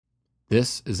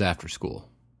This is Afterschool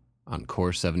on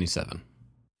Core 77.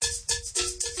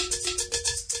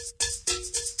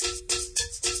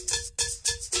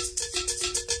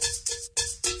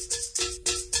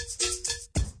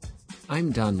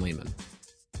 I'm Don Lehman.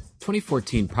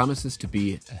 2014 promises to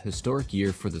be a historic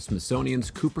year for the Smithsonian's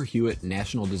Cooper-Hewitt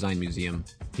National Design Museum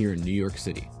here in New York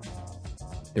City.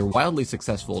 Their wildly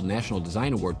successful National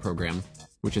Design Award program,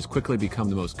 which has quickly become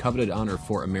the most coveted honor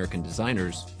for American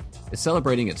designers, is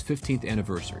celebrating its 15th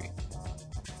anniversary.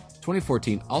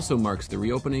 2014 also marks the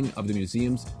reopening of the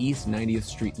museum's East 90th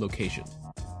Street location.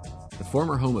 The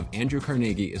former home of Andrew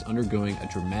Carnegie is undergoing a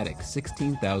dramatic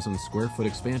 16,000 square foot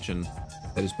expansion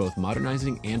that is both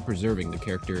modernizing and preserving the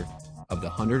character of the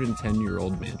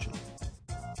 110-year-old mansion.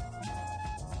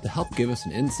 To help give us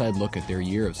an inside look at their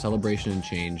year of celebration and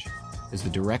change is the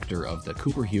director of the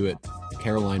Cooper-Hewitt,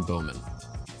 Caroline Baumann.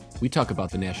 We talk about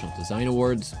the National Design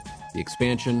Awards, the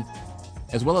expansion,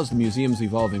 as well as the museum's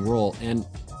evolving role and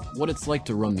what it's like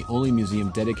to run the only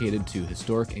museum dedicated to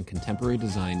historic and contemporary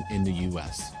design in the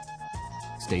U.S.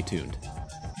 Stay tuned.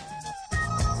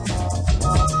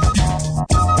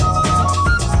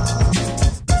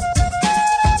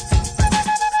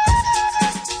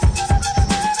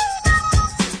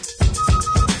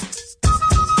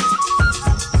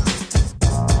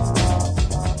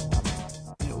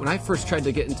 When I first tried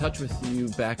to get in touch with you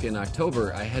back in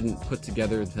October, I hadn't put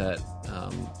together that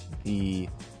the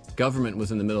government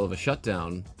was in the middle of a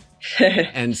shutdown.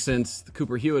 And since the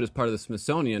Cooper-Hewitt is part of the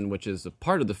Smithsonian, which is a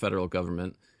part of the federal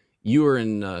government, you were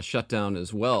in shutdown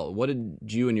as well. What did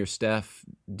you and your staff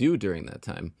do during that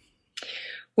time?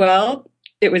 Well,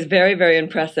 it was very, very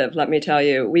impressive, let me tell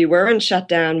you. We were in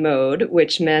shutdown mode,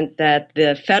 which meant that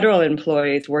the federal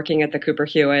employees working at the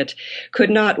Cooper-Hewitt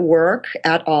could not work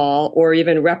at all or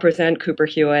even represent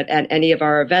Cooper-Hewitt at any of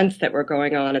our events that were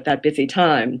going on at that busy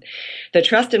time. The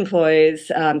trust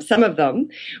employees, some of them,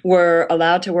 were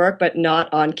allowed to work, but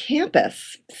not on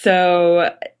campus.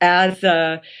 So as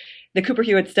the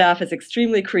Cooper-Hewitt staff is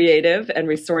extremely creative and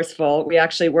resourceful. We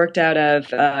actually worked out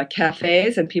of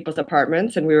cafes and people's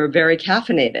apartments, and we were very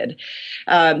caffeinated.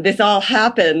 This all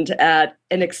happened at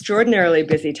an extraordinarily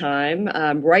busy time,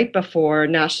 right before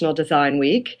National Design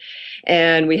Week,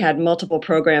 and we had multiple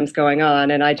programs going on.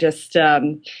 And I just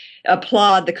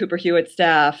applaud the Cooper-Hewitt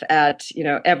staff at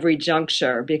every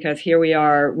juncture, because here we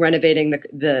are renovating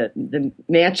the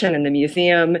mansion and the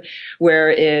museum. We're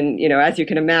in, as you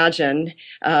can imagine,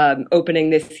 opening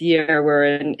this year, we're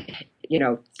in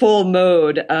full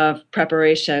mode of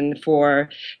preparation for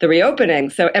the reopening.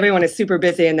 So everyone is super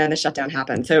busy, and then the shutdown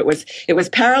happened. So it was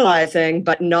paralyzing,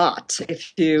 but not,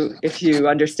 if you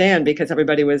understand, because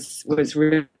everybody was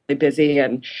really busy,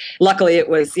 and luckily it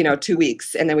was 2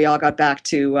 weeks, and then we all got back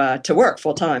to work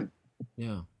full time.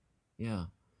 Yeah.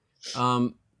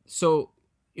 So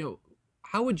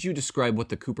how would you describe what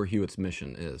the Cooper-Hewitt's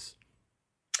mission is?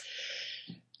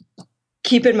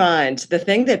 Keep in mind, the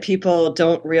thing that people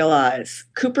don't realize,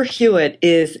 Cooper-Hewitt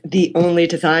is the only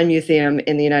design museum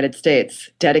in the United States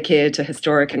dedicated to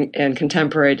historic and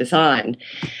contemporary design.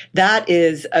 That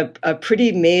is a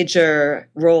pretty major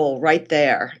role right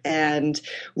there. And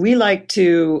we like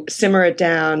to simmer it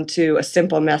down to a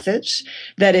simple message.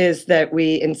 That is that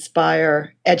we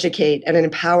inspire, educate, and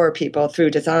empower people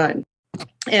through design.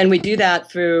 And we do that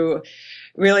through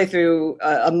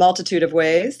a multitude of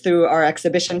ways, through our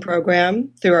exhibition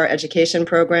program, through our education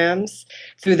programs,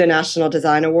 through the National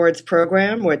Design Awards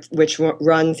program, which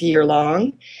runs year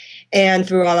long, and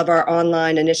through all of our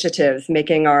online initiatives,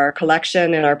 making our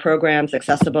collection and our programs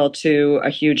accessible to a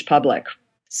huge public.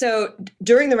 So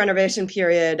during the renovation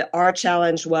period, our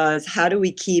challenge was, how do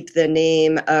we keep the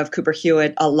name of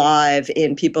Cooper-Hewitt alive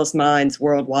in people's minds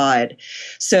worldwide?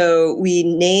 So we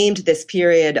named this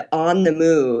period On the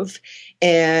Move,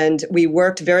 and we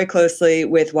worked very closely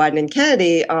with Wieden &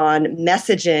 Kennedy on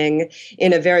messaging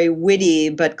in a very witty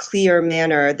but clear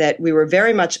manner that we were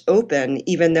very much open,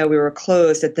 even though we were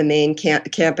closed at the main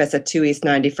campus at 2 East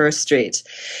 91st Street.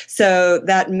 So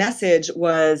that message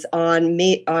was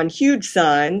on huge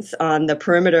signs on the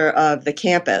perimeter of the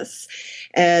campus.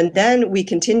 And then we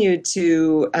continued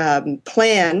to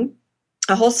plan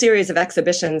a whole series of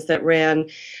exhibitions that ran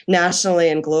nationally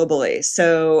and globally.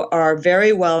 So our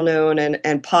very well-known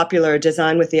and popular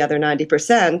Design with the Other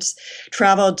 90%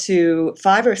 traveled to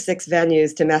 5 or 6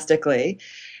 venues domestically.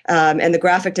 And the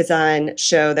graphic design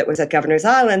show that was at Governor's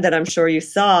Island that I'm sure you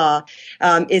saw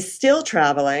is still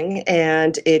traveling,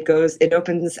 and it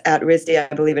opens at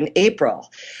RISD, I believe, in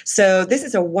April. So this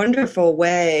is a wonderful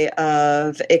way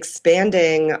of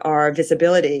expanding our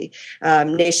visibility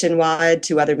nationwide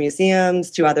to other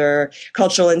museums, to other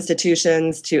cultural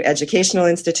institutions, to educational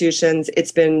institutions.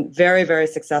 It's been very, very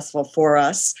successful for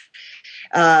us.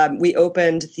 We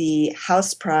opened the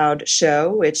House Proud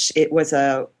show, which it was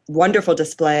a wonderful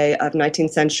display of 19th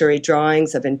century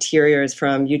drawings of interiors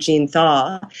from Eugene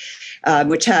Thaw,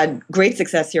 which had great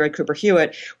success here at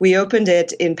Cooper-Hewitt. We opened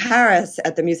it in Paris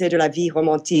at the Musée de la Vie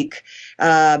Romantique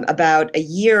about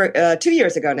 2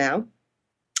 years ago now.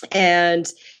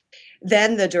 And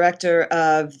then the director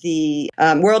of the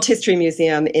World History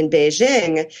Museum in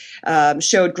Beijing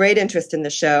showed great interest in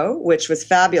the show, which was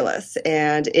fabulous.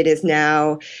 And it is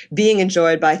now being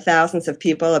enjoyed by thousands of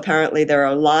people. Apparently, there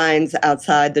are lines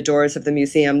outside the doors of the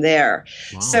museum there.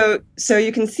 Wow. So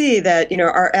you can see that,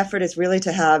 our effort is really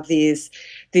to have these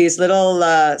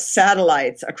little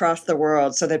satellites across the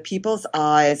world so that people's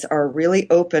eyes are really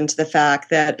open to the fact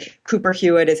that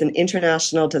Cooper-Hewitt is an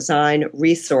international design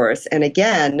resource. And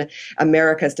again,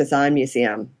 America's Design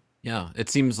Museum. Yeah, it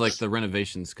seems like the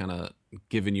renovation's kind of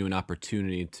given you an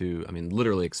opportunity to, I mean,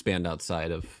 literally expand outside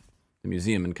of the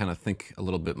museum and kind of think a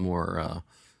little bit more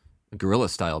guerrilla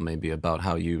style maybe about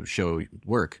how you show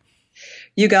work.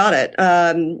 You got it.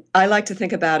 I like to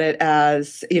think about it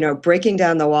as, breaking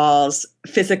down the walls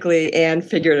physically and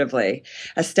figuratively,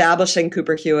 establishing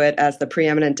Cooper-Hewitt as the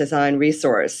preeminent design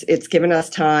resource. It's given us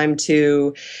time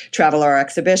to travel our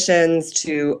exhibitions,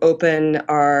 to open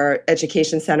our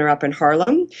education center up in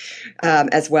Harlem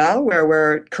as well, where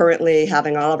we're currently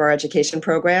having all of our education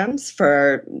programs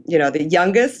for, the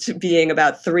youngest being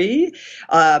about 3,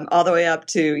 all the way up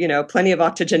to, plenty of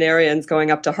octogenarians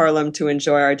going up to Harlem to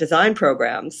enjoy our design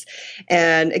programs.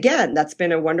 And again, that's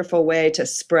been a wonderful way to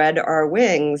spread our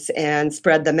wings and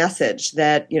spread the message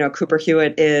that,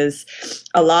 Cooper-Hewitt is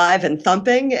alive and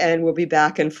thumping and will be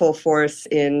back in full force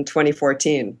in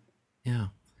 2014. Yeah.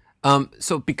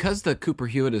 So because the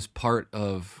Cooper-Hewitt is part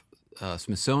of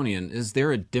Smithsonian, is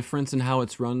there a difference in how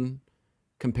it's run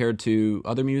compared to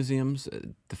other museums?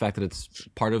 The fact that it's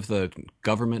part of the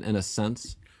government in a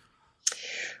sense?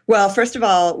 Well, first of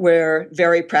all, we're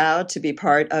very proud to be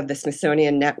part of the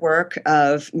Smithsonian network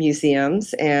of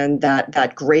museums and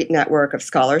that great network of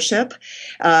scholarship.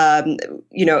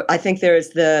 I think there's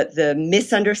the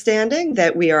misunderstanding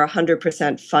that we are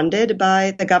 100% funded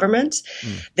by the government.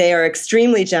 They are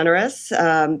extremely generous,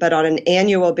 but on an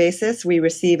annual basis, we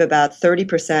receive about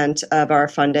 30% of our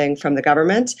funding from the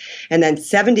government, and then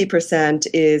 70%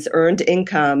 is earned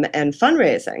income and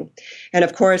fundraising. And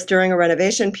of course, during a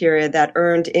renovation period, that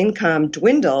earned income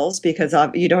dwindles because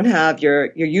you don't have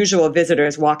your usual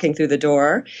visitors walking through the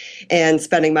door and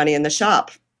spending money in the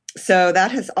shop. So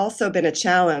that has also been a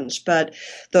challenge. But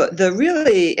the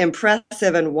really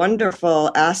impressive and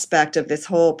wonderful aspect of this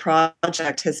whole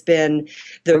project has been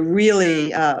the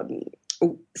really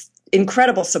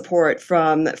incredible support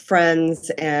from friends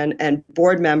and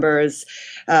board members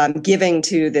giving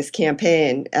to this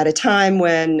campaign at a time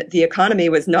when the economy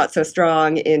was not so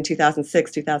strong in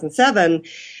 2006, 2007.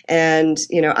 And,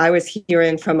 I was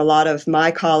hearing from a lot of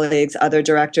my colleagues, other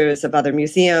directors of other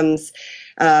museums,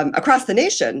 across the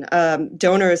nation,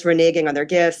 donors reneging on their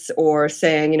gifts or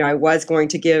saying, I was going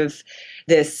to give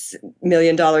this $1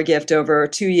 million gift over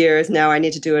 2 years. Now I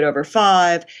need to do it over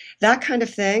 5. That kind of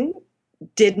thing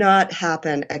did not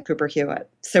happen at Cooper-Hewitt.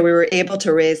 So we were able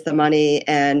to raise the money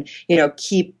and,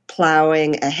 keep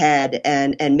plowing ahead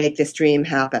and make this dream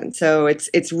happen. So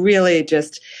it's really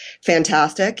just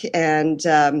fantastic. And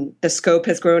the scope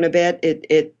has grown a bit.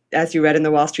 It as you read in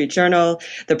the Wall Street Journal,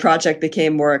 the project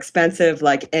became more expensive,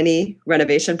 like any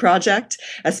renovation project,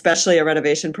 especially a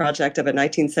renovation project of a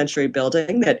 19th century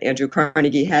building that Andrew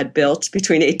Carnegie had built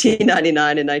between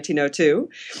 1899 and 1902.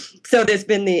 So there's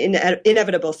been the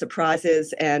inevitable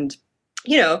surprises and,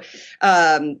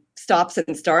 stops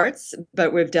and starts,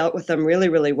 but we've dealt with them really,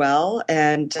 really well.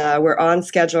 And we're on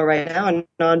schedule right now and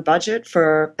on budget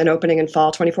for an opening in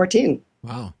fall 2014.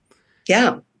 Wow.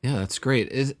 Yeah. Yeah, that's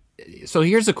great. So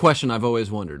here's a question I've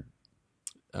always wondered,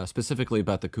 specifically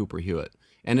about the Cooper-Hewitt,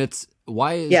 and it's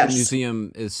why is the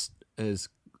museum is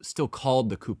still called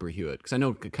the Cooper-Hewitt? Because I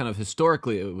know kind of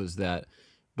historically it was that,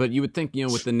 but you would think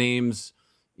with the names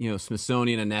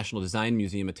Smithsonian and National Design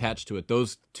Museum attached to it,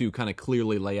 those two kind of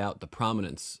clearly lay out the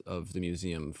prominence of the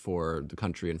museum for the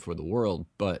country and for the world.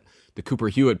 But the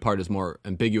Cooper-Hewitt part is more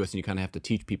ambiguous, and you kind of have to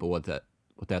teach people what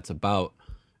that's about.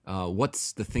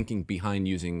 What's the thinking behind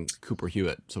using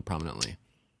Cooper-Hewitt so prominently?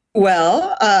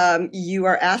 You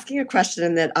are asking a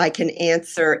question that I can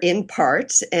answer in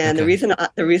part, and Okay.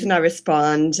 the reason I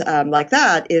respond like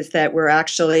that is that we're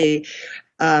actually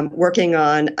working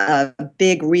on a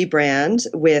big rebrand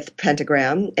with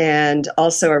Pentagram and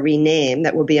also a rename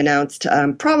that will be announced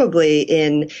probably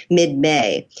in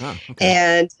mid-May. Oh, okay.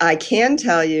 And I can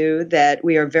tell you that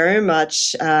we are very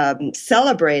much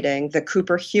celebrating the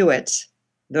Cooper-Hewitt,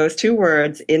 those two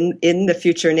words in the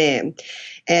future name.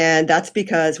 And that's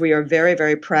because we are very,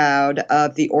 very proud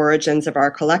of the origins of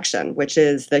our collection, which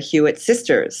is the Hewitt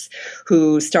sisters,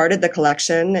 who started the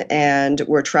collection and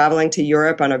were traveling to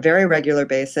Europe on a very regular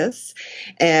basis.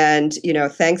 And,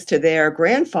 thanks to their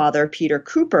grandfather, Peter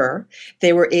Cooper,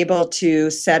 they were able to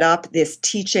set up this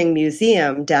teaching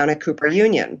museum down at Cooper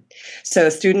Union. So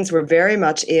students were very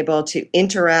much able to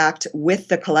interact with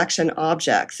the collection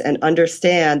objects and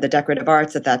understand the decorative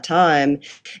arts at that time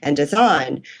and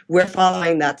design. We're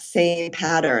following that same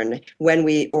pattern when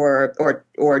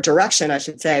or direction, I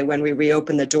should say, when we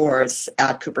reopen the doors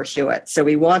at Cooper-Hewitt. So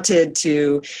we wanted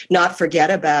to not forget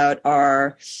about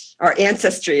our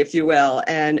ancestry, if you will,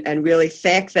 and really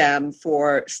thank them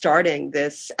for starting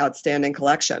this outstanding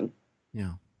collection.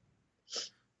 Yeah.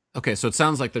 Okay, so it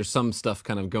sounds like there's some stuff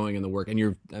kind of going in the work, and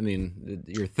you're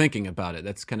thinking about it.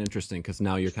 That's kind of interesting because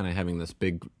now you're kind of having this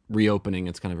big reopening.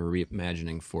 It's kind of a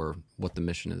reimagining for what the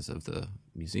mission is of the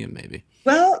museum, maybe.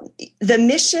 Well, the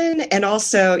mission and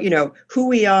also, who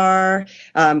we are,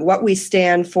 what we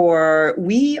stand for,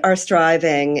 we are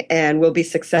striving and will be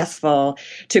successful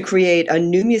to create a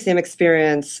new museum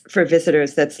experience for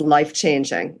visitors that's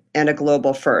life-changing and a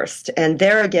global first. And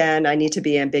there again, I need to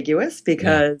be ambiguous Yeah.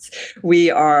 because we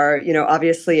are,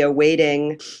 obviously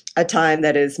awaiting a time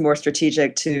that is more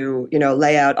strategic to,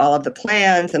 lay out all of the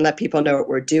plans and let people know what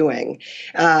we're doing.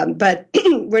 But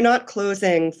we're not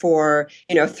closing for,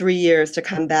 3 years to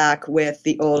come back with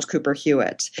the old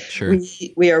Cooper-Hewitt. Sure.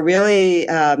 We are really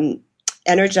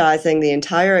energizing the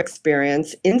entire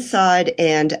experience inside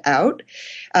and out.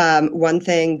 One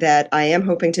thing that I am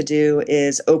hoping to do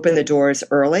is open the doors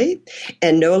early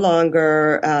and no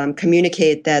longer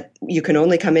communicate that you can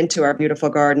only come into our beautiful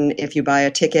garden if you buy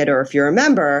a ticket or if you're a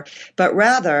member, but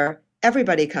rather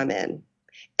everybody come in.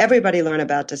 Everybody learn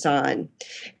about design.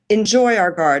 Enjoy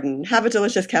our garden. Have a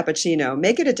delicious cappuccino.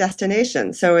 Make it a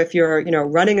destination. So if you're,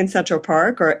 running in Central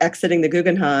Park or exiting the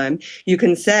Guggenheim, you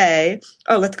can say,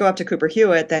 "Oh, let's go up to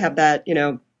Cooper-Hewitt. They have that,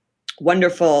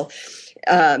 wonderful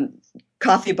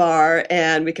coffee bar,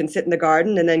 and we can sit in the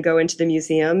garden and then go into the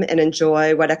museum and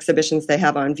enjoy what exhibitions they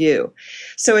have on view."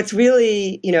 So it's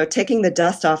really, taking the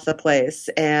dust off the place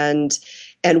and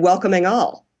welcoming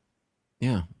all.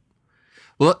 Yeah.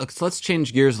 Well, let's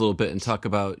change gears a little bit and talk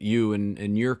about you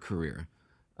and your career.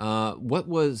 What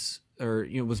was, or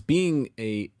was being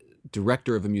a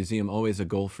director of a museum always a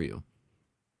goal for you?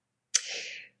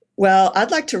 Well,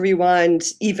 I'd like to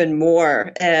rewind even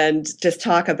more and just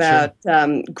talk Sure. about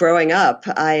growing up.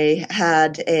 I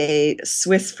had a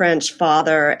Swiss French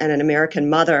father and an American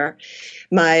mother.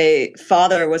 My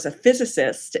father was a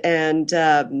physicist, and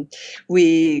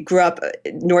we grew up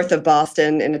north of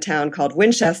Boston in a town called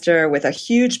Winchester with a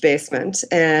huge basement.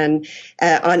 And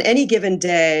on any given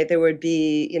day, there would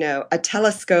be, a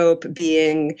telescope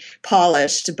being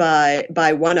polished by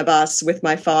one of us with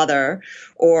my father,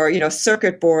 or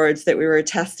circuit boards that we were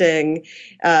testing.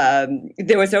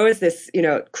 There was always this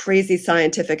crazy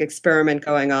scientific experiment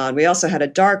going on. We also had a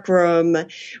dark room.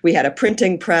 We had a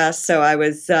printing press, so I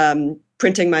was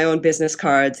printing my own business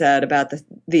cards at about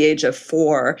the age of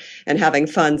 4 and having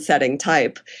fun setting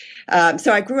type.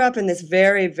 So I grew up in this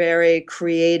very, very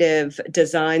creative,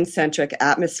 design-centric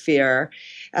atmosphere.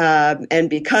 And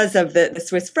because of the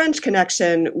Swiss French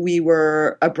connection, we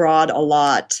were abroad a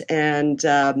lot. And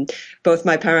both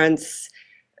my parents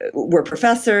were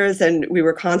professors, and we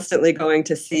were constantly going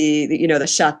to see the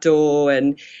chateau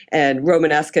and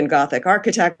Romanesque and Gothic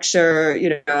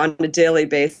architecture, on a daily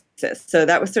basis. So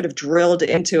that was sort of drilled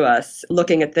into us,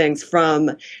 looking at things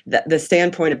from the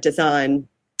standpoint of design,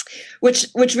 which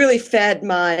really fed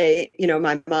my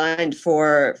my mind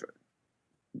for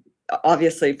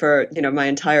obviously for my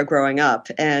entire growing up.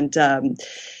 And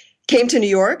came to New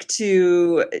York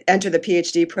to enter the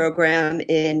PhD program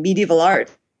in medieval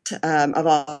art, of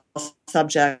all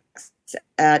subjects,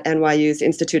 at NYU's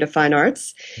Institute of Fine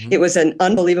Arts. Hmm. It was an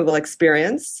unbelievable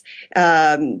experience.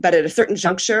 But at a certain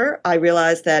juncture, I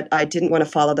realized that I didn't want to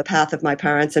follow the path of my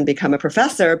parents and become a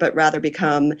professor, but rather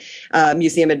become a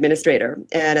museum administrator.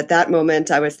 And at that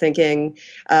moment, I was thinking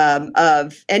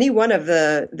of any one of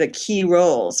the key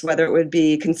roles, whether it would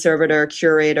be conservator,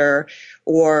 curator,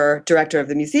 or director of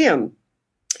the museum.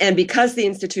 And because the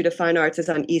Institute of Fine Arts is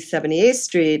on East 78th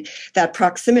Street, that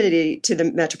proximity to the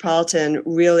Metropolitan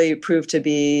really proved to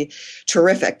be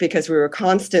terrific because we were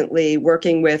constantly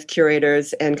working with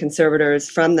curators and conservators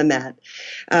from the Met.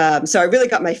 So I really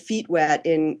got my feet wet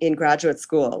in graduate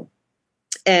school.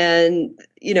 And,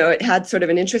 it had sort of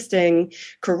an interesting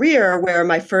career where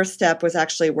my first step was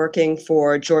actually working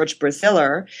for George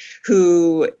Braziller,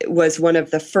 who was one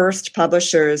of the first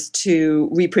publishers to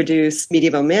reproduce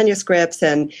medieval manuscripts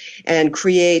and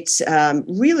create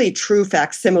really true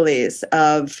facsimiles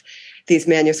of these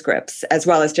manuscripts, as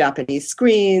well as Japanese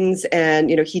screens. And,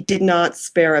 he did not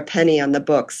spare a penny on the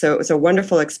book. So it was a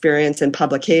wonderful experience in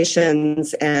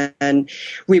publications and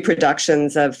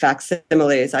reproductions of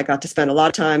facsimiles. I got to spend a lot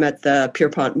of time at the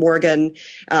Pierpont Morgan,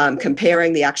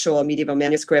 comparing the actual medieval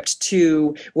manuscript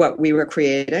to what we were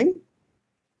creating.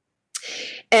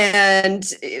 And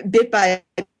bit by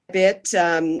bit,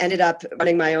 ended up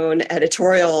running my own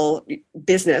editorial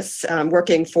business,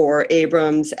 working for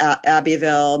Abrams,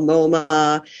 Abbeville,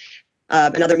 MoMA,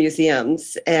 and other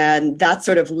museums. And that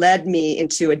sort of led me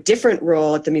into a different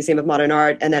role at the Museum of Modern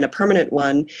Art, and then a permanent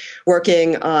one,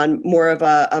 working on more of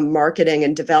a marketing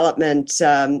and development,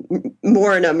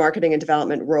 more in a marketing and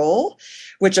development role,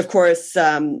 which of course,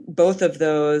 both of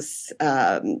those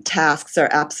tasks are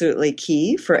absolutely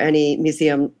key for any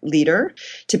museum leader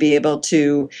to be able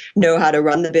to know how to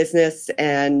run the business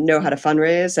and know how to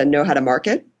fundraise and know how to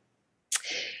market.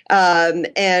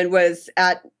 And was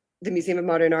at the Museum of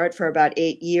Modern Art for about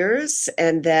 8 years,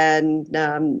 and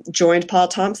then joined Paul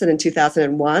Thompson in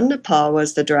 2001. Paul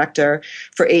was the director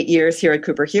for 8 years here at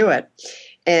Cooper-Hewitt.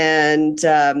 And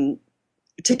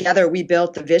together we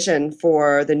built the vision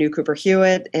for the new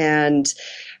Cooper-Hewitt, and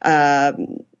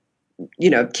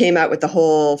came out with the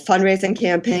whole fundraising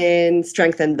campaign,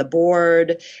 strengthened the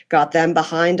board, got them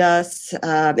behind us.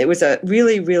 It was a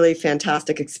really, really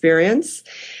fantastic experience.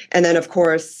 And then, of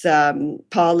course,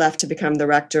 Paul left to become the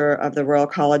rector of the Royal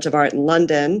College of Art in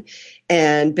London,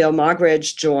 and Bill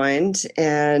Moggridge joined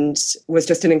and was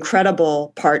just an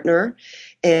incredible partner.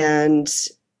 And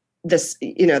this,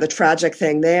 the tragic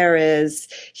thing there is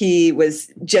he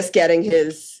was just getting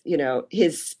his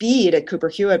speed at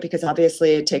Cooper-Hewitt, because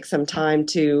obviously it takes some time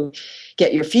to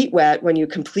get your feet wet when you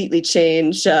completely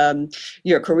change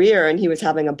your career. And he was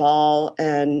having a ball,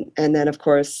 and then of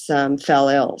course fell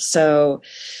ill. So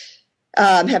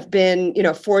have been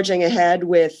forging ahead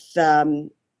with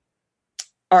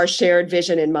our shared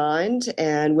vision in mind,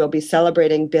 and we'll be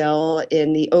celebrating Bill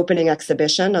in the opening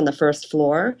exhibition on the first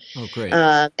floor. Oh, great.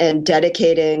 And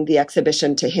dedicating the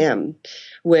exhibition to him,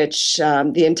 which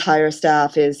the entire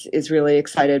staff is really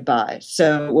excited by.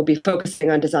 So we'll be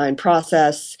focusing on design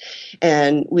process,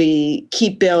 and we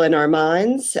keep Bill in our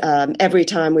minds every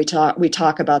time we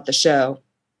talk about the show.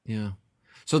 Yeah.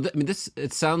 So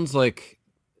it sounds like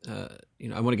I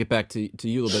want to get back to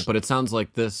you a little bit, but it sounds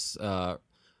like this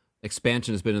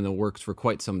expansion has been in the works for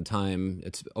quite some time.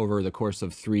 It's over the course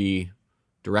of 3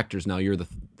 directors now. You're the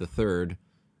third.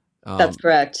 That's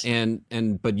correct.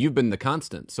 But you've been the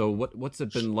constant. So what's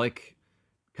it been like,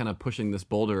 kind of pushing this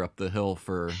boulder up the hill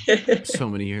for so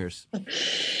many years?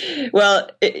 Well,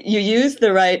 you used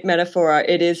the right metaphor.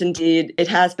 It is indeed. It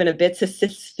has been a bit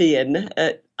Sisyphean.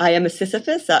 I am a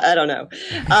Sisyphus. I don't know.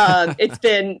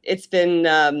 It's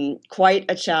been quite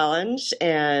a challenge,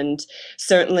 and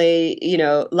certainly,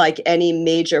 like any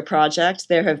major project,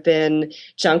 there have been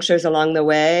junctures along the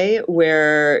way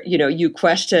where you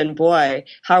question, boy,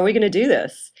 how are we going to do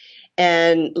this?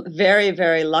 And very,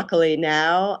 very luckily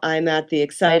now I'm at the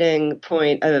exciting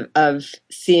point of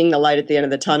seeing the light at the end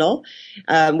of the tunnel.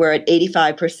 We're at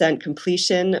 85%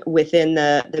 completion within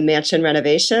the mansion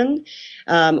renovation.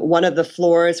 One of the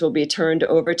floors will be turned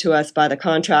over to us by the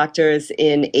contractors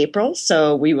in April.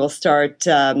 So we will start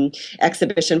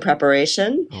exhibition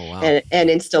preparation. Oh, wow. and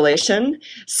installation.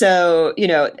 So,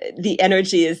 the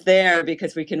energy is there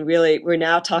because we're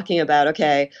now talking about,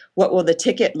 okay, what will the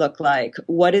ticket look like?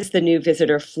 What is the new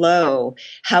visitor flow?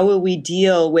 How will we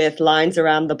deal with lines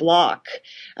around the block?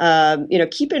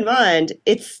 Keep in mind,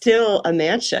 it's still a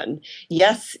mansion.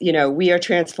 Yes, we are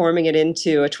transforming it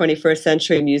into a 21st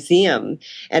century museum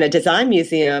and a design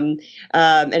museum,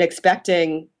 and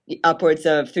expecting upwards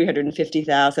of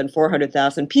 350,000,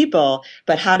 400,000 people.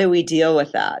 But how do we deal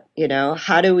with that?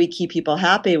 How do we keep people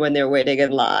happy when they're waiting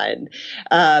in line?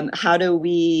 How do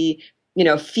we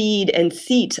feed and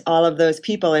seat all of those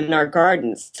people in our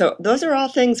gardens? So those are all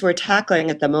things we're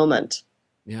tackling at the moment.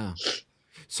 Yeah.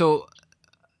 So,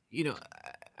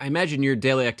 I imagine your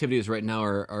daily activities right now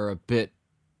are a bit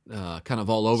kind of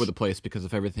all over the place because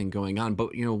of everything going on.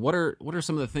 But what are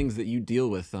some of the things that you deal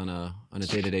with on a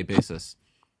day-to-day basis?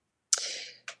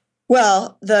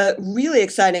 Well, the really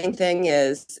exciting thing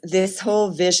is this whole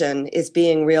vision is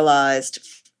being realized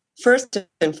first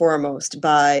and foremost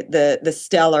by the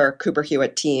stellar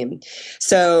Cooper-Hewitt team.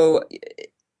 So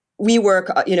we work,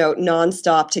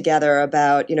 nonstop together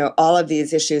about, all of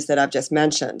these issues that I've just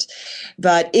mentioned,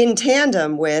 but in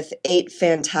tandem with eight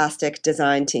fantastic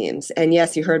design teams. And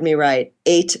yes, you heard me right,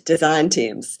 eight design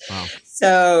teams. Wow.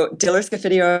 So Diller,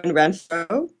 Scofidio, and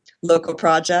Renfro, Local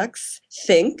Projects,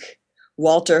 Think,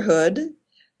 Walter Hood,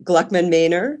 Gluckman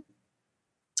Maynor,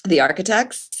 the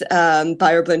architects,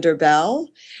 Beyer Blinder Bell,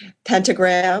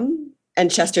 Pentagram, and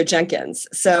Chester Jenkins.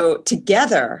 So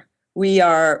together, we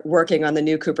are working on the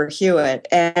new Cooper-Hewitt.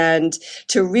 And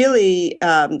to really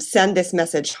send this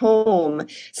message home,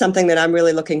 something that I'm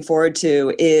really looking forward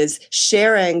to is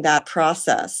sharing that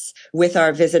process with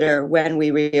our visitor when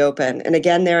we reopen. And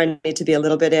again, there I need to be a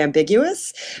little bit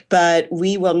ambiguous, but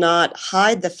we will not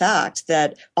hide the fact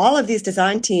that all of these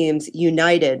design teams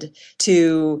united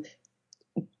to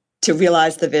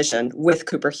realize the vision with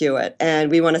Cooper-Hewitt. And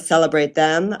we want to celebrate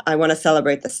them. I want to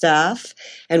celebrate the staff.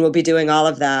 And we'll be doing all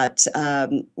of that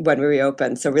when we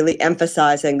reopen. So really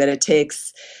emphasizing that it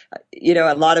takes,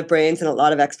 a lot of brains and a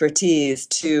lot of expertise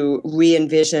to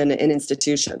re-envision an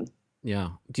institution. Yeah.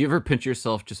 Do you ever pinch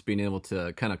yourself just being able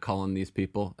to kind of call in these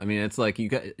people? I mean, it's like you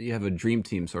have a dream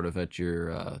team sort of at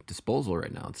your disposal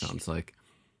right now, it sounds like.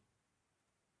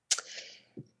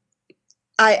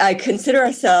 I consider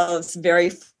ourselves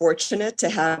very fortunate to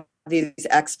have these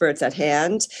experts at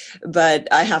hand, but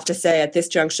I have to say at this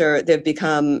juncture, they've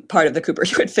become part of the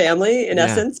Cooper-Hewitt family in Yeah.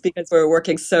 essence, because we're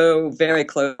working so very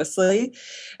closely.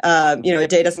 A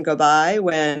day doesn't go by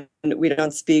when we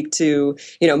don't speak to,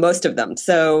 most of them.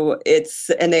 So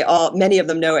and many of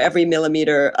them know every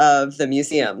millimeter of the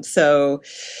museum. So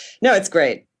no, it's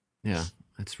great. Yeah.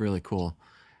 That's really cool.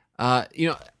 You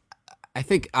know, I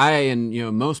think I and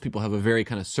most people have a very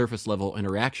kind of surface level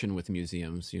interaction with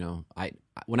museums. I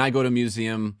when I go to a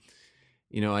museum,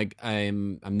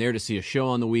 I'm there to see a show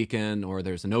on the weekend, or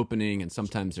there's an opening, and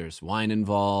sometimes there's wine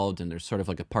involved, and there's sort of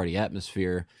like a party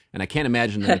atmosphere. And I can't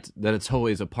imagine that it's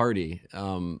always a party.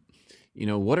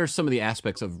 What are some of the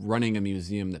aspects of running a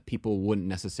museum that people wouldn't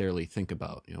necessarily think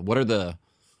about? What are the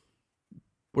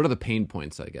pain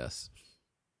points, I guess?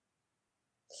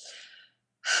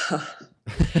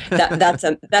 that that's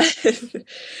a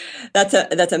that,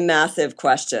 that's a massive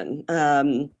question.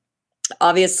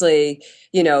 Obviously,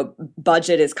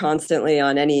 budget is constantly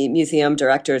on any museum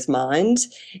director's mind,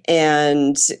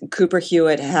 and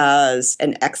Cooper-Hewitt has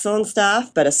an excellent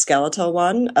staff, but a skeletal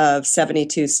one of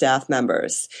 72 staff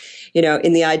members.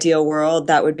 In the ideal world,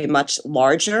 that would be much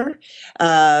larger.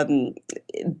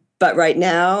 But right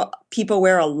now, people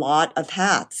wear a lot of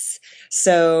hats.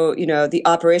 So, the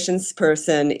operations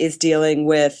person is dealing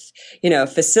with,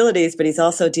 facilities, but he's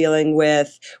also dealing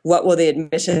with what will the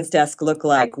admissions desk look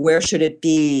like? Where should it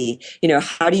be?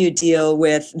 How do you deal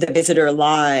with the visitor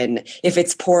line? If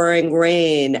it's pouring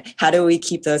rain, how do we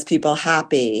keep those people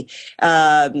happy?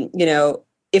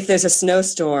 If there's a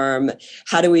snowstorm,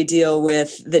 how do we deal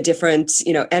with the different,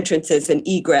 entrances and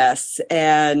egress?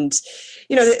 And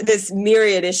there's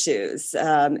myriad issues.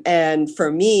 And for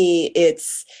me,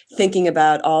 it's thinking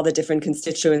about all the different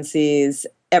constituencies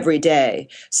every day.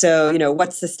 So,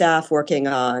 what's the staff working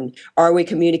on? Are we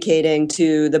communicating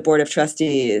to the Board of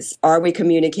Trustees? Are we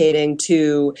communicating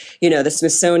to, the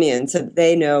Smithsonian so that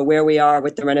they know where we are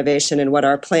with the renovation and what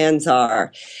our plans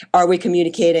are? Are we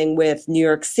communicating with New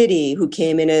York City, who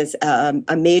came in as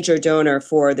a major donor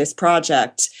for this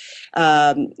project?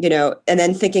 And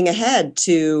then thinking ahead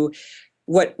to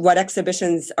what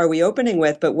exhibitions are we opening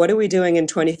with, but what are we doing in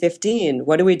 2015?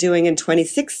 What are we doing in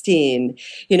 2016?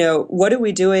 What are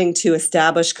we doing to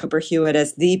establish Cooper-Hewitt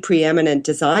as the preeminent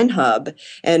design hub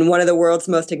and one of the world's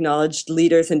most acknowledged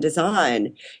leaders in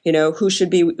design? Who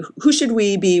should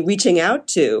we be reaching out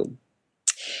to?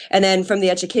 And then from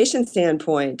the education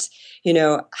standpoint,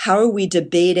 how are we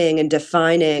debating and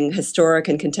defining historic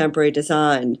and contemporary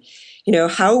design?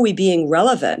 How are we being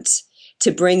relevant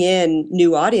to bring in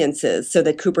new audiences so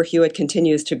that Cooper-Hewitt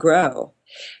continues to grow?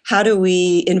 How do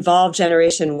we involve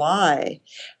Generation Y?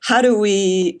 How do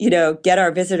we, get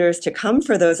our visitors to come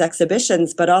for those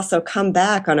exhibitions, but also come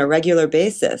back on a regular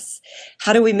basis?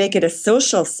 How do we make it a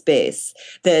social space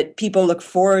that people look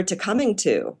forward to coming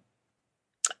to?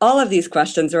 All of these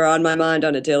questions are on my mind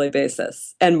on a daily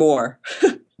basis and more.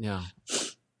 Yeah.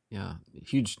 Yeah.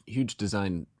 Huge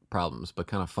design problems, but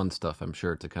kind of fun stuff, I'm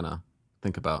sure, to kind of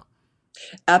think about.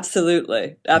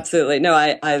 Absolutely. Absolutely. No,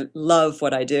 I love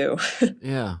what I do.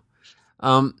 Yeah.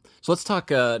 So let's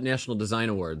talk National Design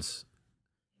Awards.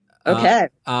 Uh, Okay.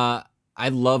 I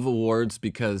love awards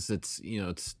because it's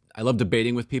I love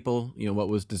debating with people, what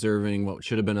was deserving, what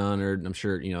should have been honored. I'm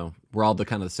sure, we're all the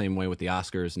kind of the same way with the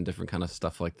Oscars and different kind of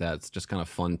stuff like that. It's just kind of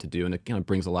fun to do, and it kind of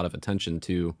brings a lot of attention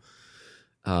to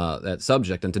that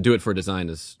subject, and to do it for design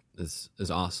is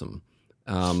awesome.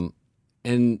 And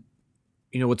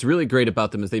what's really great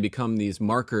about them is they become these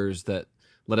markers that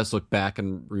let us look back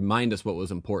and remind us what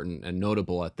was important and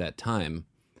notable at that time.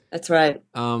 That's right.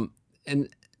 And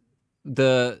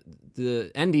the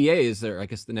NDAs, I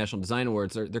guess the National Design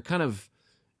Awards, they're kind of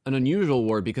an unusual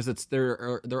award because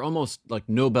they're almost like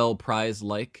Nobel Prize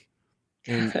like,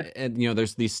 and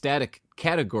there's these static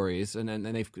categories, and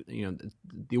they've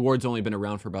the award's only been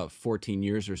around for about 14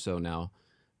 years or so now,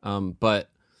 but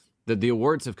the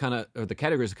awards have the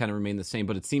categories have kind of remained the same,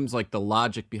 but it seems like the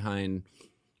logic behind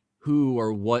who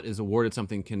or what is awarded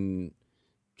something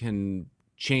can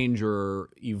change or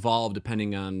evolve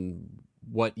depending on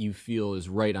what you feel is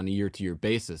right on a year-to-year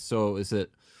basis. So is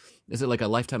it like a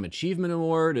Lifetime Achievement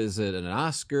Award? Is it an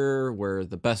Oscar where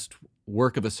the best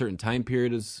work of a certain time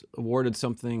period is awarded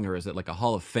something? Or is it like a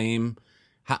Hall of Fame?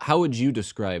 How would you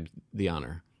describe the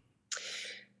honor?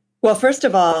 Well, first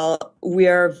of all,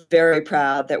 we're very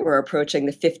proud that we're approaching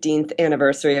the 15th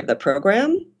anniversary of the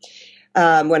program.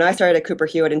 When I started at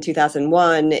Cooper-Hewitt in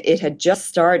 2001, it had just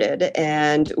started,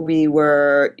 and we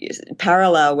were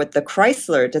parallel with the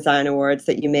Chrysler Design Awards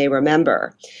that you may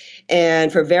remember.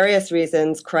 And for various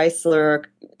reasons, Chrysler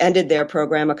ended their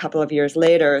program a couple of years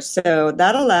later. So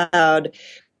that allowed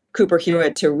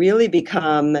Cooper-Hewitt to really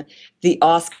become the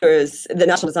Oscars, the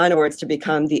National Design Awards to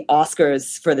become the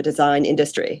Oscars for the design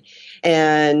industry.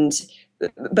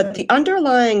 But the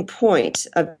underlying point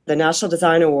of the National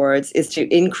Design Awards is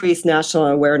to increase national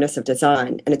awareness of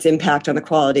design and its impact on the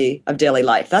quality of daily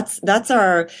life. That's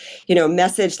our,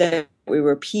 message that we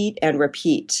repeat and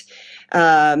repeat.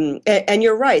 And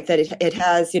you're right that it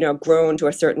has, grown to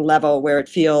a certain level where it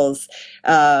feels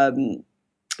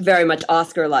very much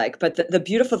Oscar-like. But the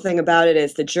beautiful thing about it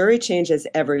is the jury changes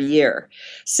every year.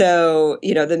 So,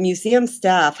 the museum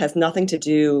staff has nothing to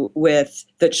do with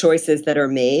the choices that are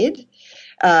made.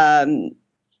 And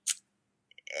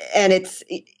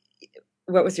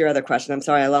what was your other question? I'm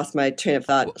sorry, I lost my train of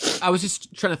thought. I was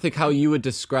just trying to think how you would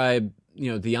describe,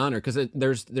 the honor, because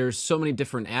there's so many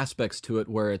different aspects to it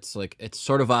where it's like, it's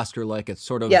sort of Oscar-like, it's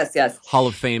sort of yes. Hall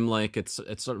of Fame-like, it's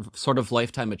sort of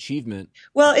Lifetime Achievement.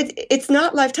 Well, it's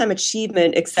not Lifetime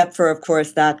Achievement, except for, of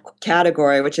course, that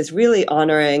category, which is really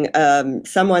honoring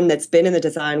someone that's been in the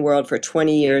design world for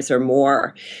 20 years or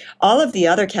more. All of the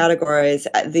other categories,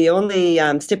 the only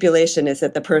stipulation is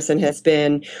that the person has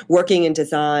been working in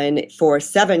design for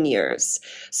 7 years.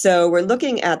 So we're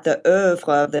looking at the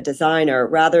oeuvre of the designer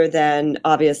rather than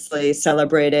obviously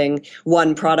celebrating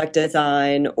one product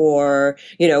design or,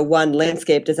 one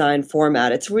landscape design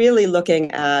format. It's really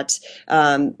looking at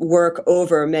work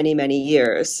over many, many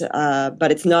years,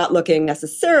 but it's not looking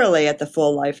necessarily at the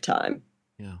full lifetime.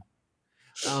 Yeah.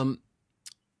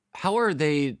 How are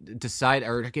they decide,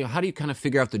 or how do you kind of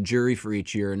figure out the jury for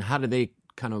each year, and how do they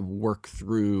kind of work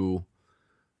through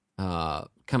kind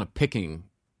of picking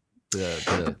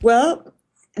the Well,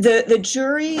 the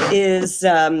jury is,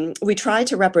 we try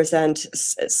to represent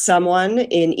someone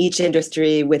in each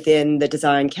industry within the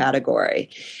design category.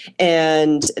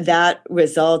 And that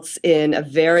results in a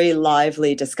very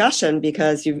lively discussion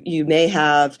because you may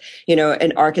have,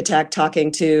 an architect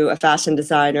talking to a fashion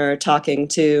designer, talking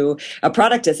to a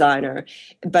product designer.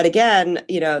 But again,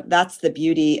 that's the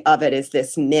beauty of it, is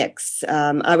this mix.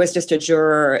 I was just a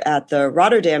juror at the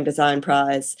Rotterdam Design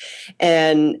Prize,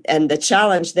 and the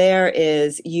challenge there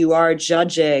is you are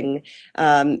judging,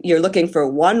 you're looking for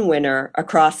one winner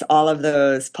across all of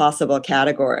those possible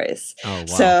categories. Oh, wow.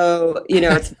 So,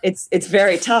 it's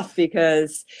very tough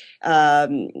because,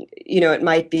 it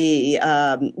might be,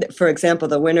 for example,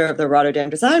 the winner of the Rotterdam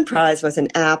Design Prize was an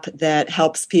app that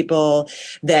helps people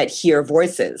that hear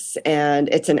voices. And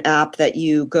it's an app that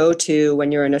you go to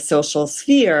when you're in a social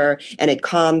sphere, and it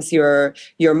calms your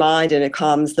mind and it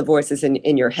calms the voices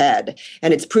in your head.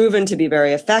 And it's proven to be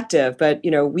very effective. But,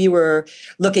 we were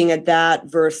looking at that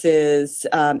versus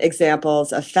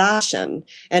examples of fashion.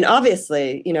 And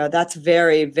obviously, that's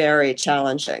very, very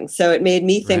challenging. So it made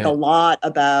me think a lot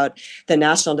about the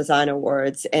National Design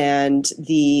Awards and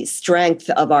the strength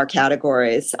of our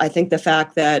categories. I think the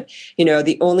fact that,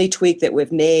 the only tweak that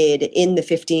we've made in the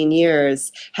 15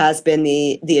 years has been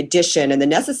the addition and the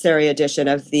necessary addition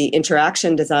of the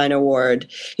Interaction Design Award,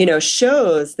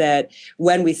 shows that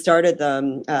when we started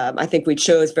them, I think we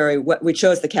chose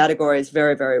chose the categories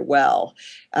very, very well,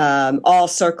 all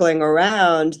circling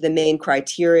around the main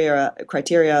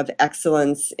criteria of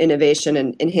excellence, innovation,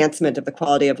 and enhancement of the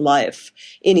quality of life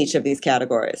in each of these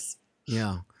categories.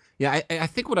 Yeah. Yeah. I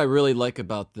think what I really like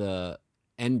about the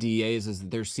NDAs is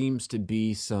that there seems to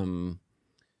be some,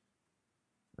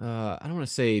 I don't want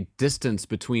to say distance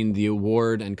between the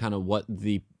award and kind of what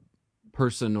the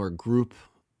person or group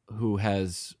who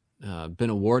has been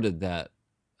awarded that.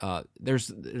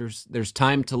 There's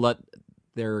time to let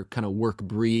their kind of work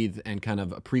breathe and kind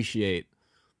of appreciate,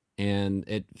 and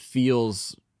it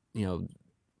feels,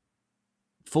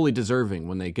 fully deserving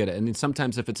when they get it. And then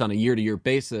sometimes if it's on a year-to-year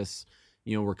basis,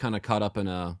 we're kind of caught up in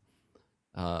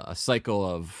a cycle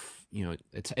of,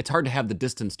 it's hard to have the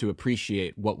distance to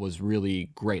appreciate what was really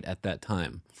great at that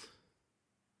time.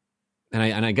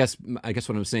 And I guess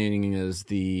what I'm saying is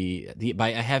the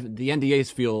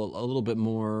NDAs feel a little bit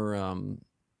more.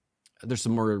 There's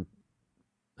some more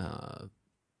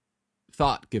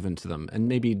thought given to them, and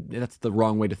maybe that's the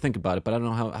wrong way to think about it. But I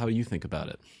don't know how you think about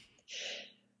it.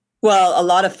 Well, a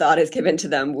lot of thought is given to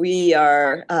them. We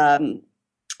are,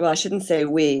 well, I shouldn't say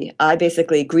we. I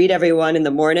basically greet everyone in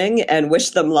the morning and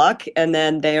wish them luck, and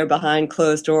then they are behind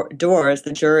closed doors,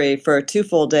 the jury, for 2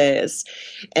 full days,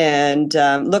 and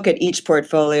look at each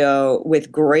portfolio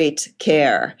with great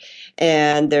care.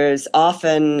 And there's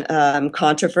often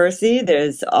controversy.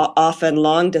 There's often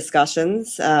long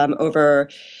discussions over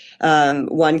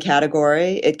one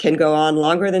category. It can go on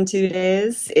longer than 2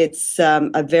 days. It's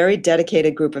a very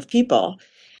dedicated group of people.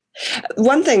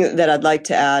 One thing that I'd like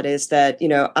to add is that,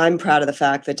 I'm proud of the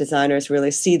fact that designers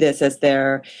really see this as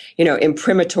their,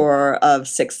 imprimatur of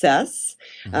success.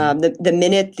 Mm-hmm. The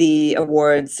minute the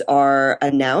awards are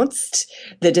announced,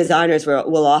 the designers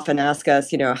will often ask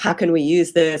us, how can we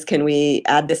use this? Can we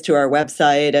add this to our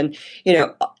website? And,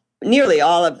 nearly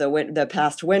all of the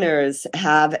past winners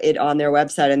have it on their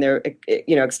website, and they're,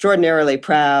 extraordinarily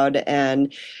proud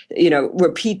and,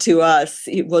 repeat to us,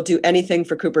 we'll do anything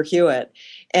for Cooper-Hewitt.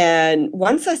 And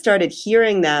once I started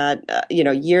hearing that,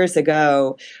 years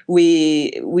ago,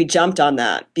 we jumped on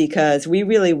that because we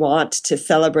really want to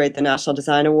celebrate the National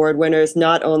Design Award winners,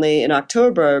 not only in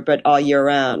October, but all year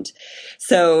round.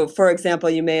 So, for example,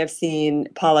 you may have seen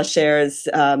Paula Scher's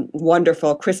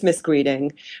wonderful Christmas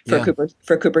greeting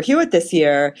for Cooper-Hewitt this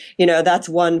year. That's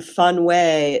one fun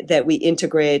way that we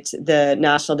integrate the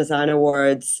National Design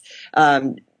Awards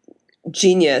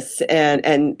genius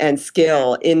and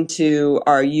skill into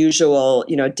our usual,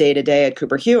 day-to-day at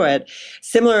Cooper-Hewitt.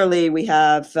 Similarly, we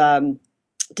have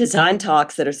design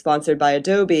talks that are sponsored by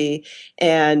Adobe,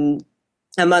 and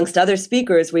amongst other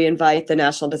speakers, we invite the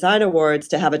National Design Awards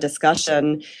to have a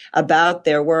discussion about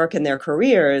their work and their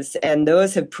careers. And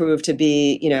those have proved to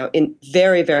be,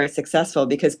 very, very successful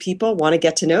because people want to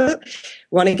get to know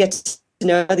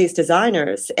these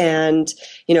designers. And,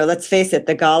 let's face it,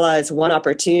 the gala is one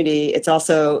opportunity. It's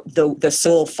also the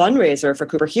sole fundraiser for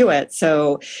Cooper-Hewitt.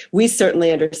 So we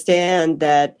certainly understand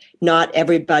that not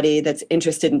everybody that's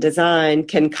interested in design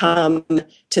can come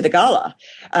to the gala.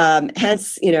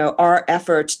 Hence, our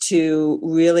effort to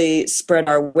really spread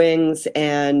our wings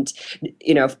and,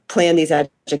 plan these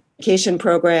education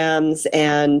programs.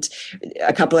 And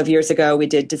a couple of years ago, we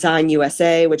did Design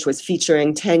USA, which was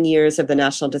featuring 10 years of the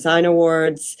National Design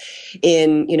Awards.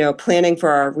 In, planning for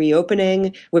our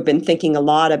reopening, we've been thinking a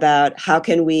lot about how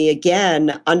can we,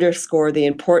 again, underscore the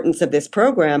importance of this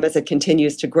program as it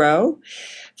continues to grow.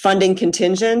 Funding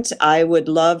contingent, I would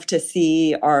love to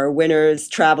see our winners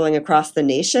traveling across the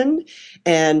nation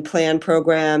and plan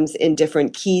programs in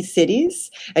different key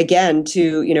cities, again,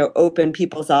 to, open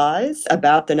people's eyes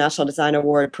about the National Design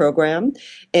Award program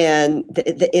and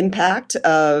the impact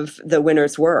of the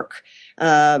winners' work.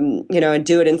 And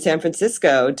do it in San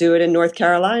Francisco, do it in North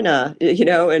Carolina,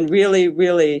 and really,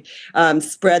 really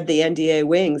spread the NDA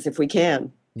wings if we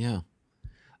can. Yeah.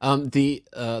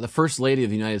 The First Lady of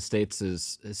the United States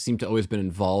has seemed to always been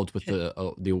involved with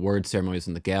the award ceremonies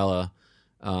and the gala.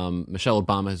 Michelle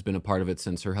Obama has been a part of it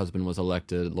since her husband was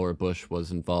elected. Laura Bush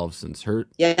was involved since her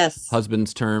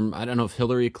husband's term. I don't know if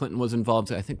Hillary Clinton was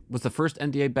involved. I think was the first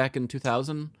NDA back in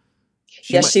 2000.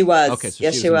 She was. Okay, so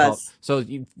yes, she was. So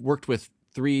you've worked with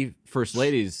 3 First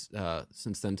Ladies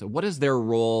since then. So what is their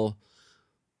role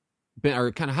been,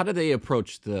 or kind of how do they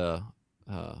approach the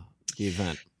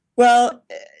event? Well,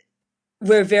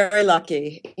 we're very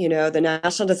lucky. The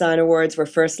National Design Awards were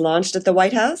first launched at the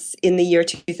White House in the year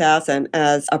 2000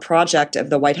 as a project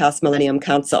of the White House Millennium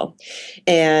Council.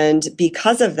 And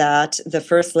because of that, the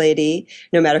First Lady,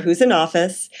 no matter who's in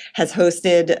office, has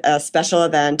hosted a special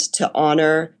event to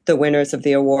honor the winners of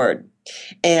the award.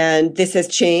 And this has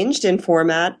changed in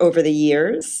format over the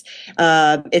years.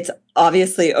 It's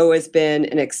obviously always been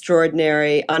an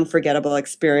extraordinary, unforgettable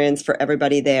experience for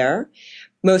everybody there.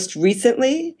 Most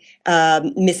recently,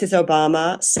 Mrs.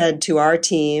 Obama said to our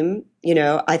team,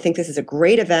 I think this is a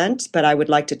great event, but I would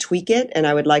like to tweak it and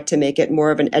I would like to make it more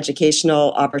of an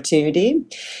educational opportunity.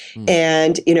 Mm.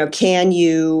 And, can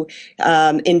you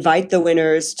invite the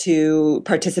winners to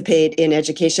participate in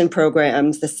education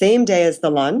programs the same day as the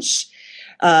lunch?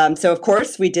 So of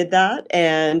course we did that,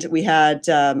 and we had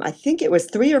I think it was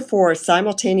 3 or 4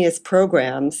 simultaneous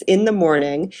programs in the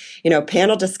morning,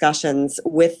 panel discussions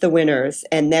with the winners,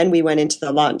 and then we went into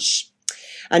the lunch.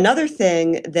 Another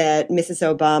thing that Mrs.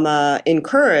 Obama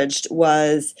encouraged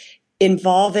was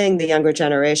involving the younger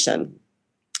generation.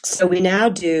 So we now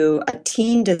do a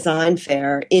teen design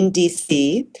fair in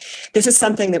DC. This is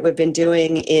something that we've been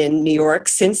doing in New York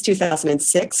since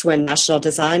 2006 when National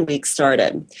Design Week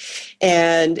started.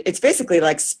 And it's basically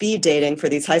like speed dating for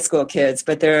these high school kids,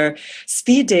 but they're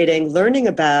speed dating, learning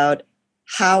about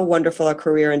how wonderful a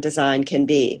career in design can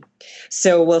be.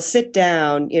 So we'll sit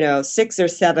down, 6 or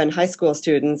 7 high school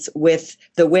students with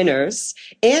the winners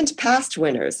and past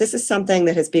winners. This is something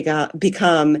that has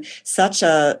become such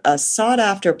a sought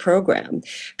after program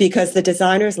because the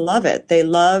designers love it. They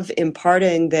love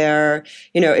imparting their,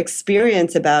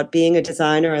 experience about being a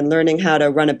designer and learning how to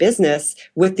run a business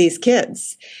with these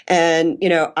kids. And,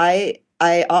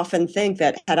 I often think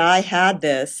that had I had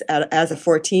this as a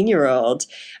 14-year-old,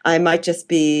 I might just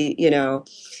be,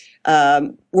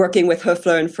 working with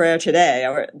Hoefler and Frere today.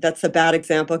 Or that's a bad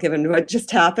example given what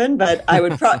just happened, but I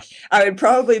would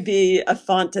probably be a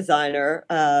font designer.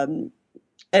 And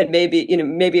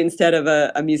maybe instead of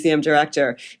a museum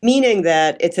director, meaning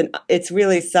that it's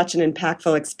really such an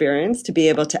impactful experience to be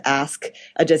able to ask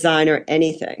a designer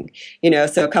anything.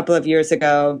 So a couple of years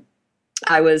ago,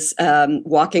 I was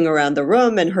walking around the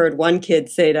room and heard one kid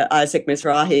say to Isaac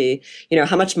Mizrahi,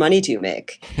 how much money do you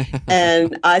make?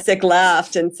 And Isaac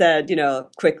laughed and said,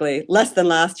 quickly, less than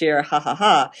last year, ha ha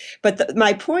ha. But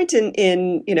my point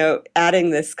in adding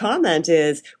this comment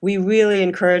is we really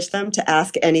encourage them to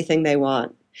ask anything they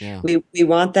want. Yeah. We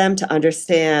want them to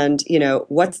understand,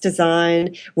 what's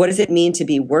design? What does it mean to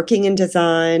be working in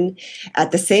design?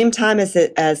 At the same time as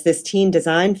this teen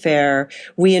design fair,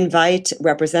 we invite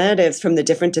representatives from the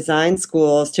different design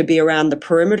schools to be around the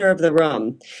perimeter of the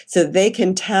room so they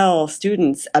can tell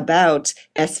students about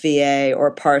SVA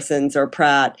or Parsons or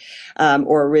Pratt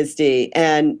or RISD.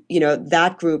 And,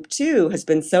 that group too has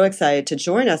been so excited to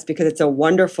join us because it's a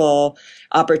wonderful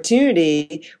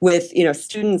opportunity with,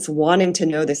 students wanting to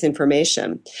know this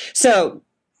information. So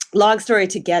long story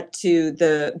to get to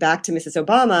back to Mrs.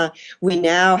 Obama, we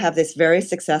now have this very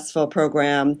successful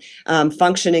program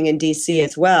functioning in DC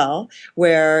as well,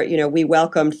 where, we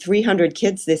welcomed 300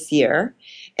 kids this year.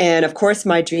 And of course,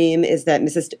 my dream is that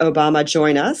Mrs. Obama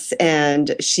join us,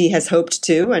 and she has hoped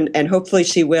to, and hopefully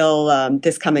she will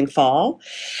this coming fall.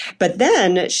 But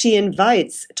then she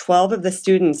invites 12 of the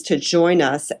students to join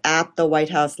us at the White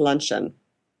House luncheon.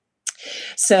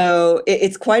 So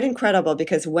it's quite incredible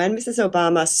because when Mrs.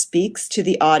 Obama speaks to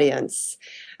the audience,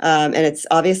 and it's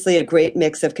obviously a great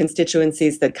mix of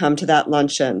constituencies that come to that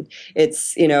luncheon.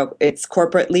 It's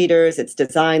corporate leaders, it's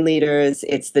design leaders,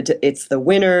 it's the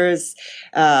winners,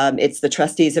 it's the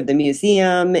trustees of the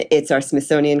museum, it's our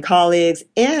Smithsonian colleagues,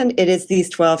 and it is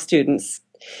these 12 students.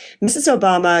 Mrs.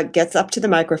 Obama gets up to the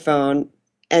microphone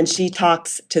and she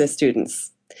talks to the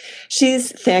students.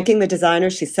 She's thanking the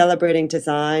designers, she's celebrating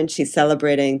design, she's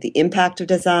celebrating the impact of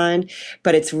design,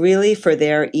 but it's really for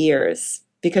their ears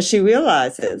because she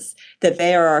realizes that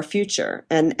they are our future,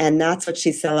 and that's what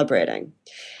she's celebrating.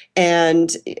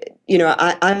 And,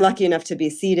 I'm lucky enough to be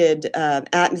seated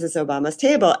at Mrs. Obama's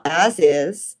table, as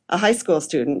is a high school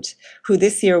student who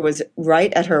this year was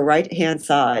right at her right-hand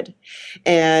side.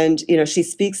 And, she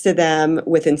speaks to them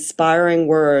with inspiring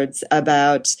words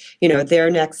about, their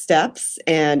next steps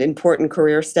and important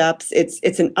career steps.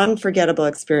 It's an unforgettable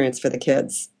experience for the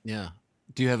kids. Yeah.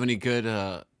 Do you have any good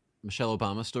Michelle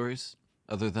Obama stories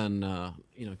other than,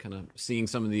 kind of seeing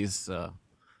some of these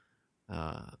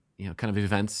kind of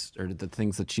events or the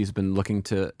things that she's been looking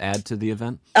to add to the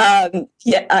event?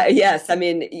 Yes. I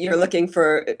mean, you're looking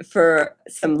for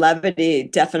some levity,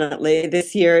 definitely.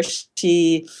 This year,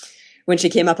 when she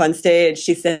came up on stage,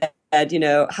 she said,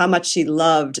 how much she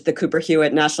loved the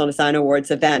Cooper-Hewitt National Design Awards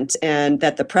event, and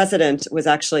that the president was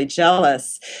actually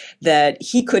jealous that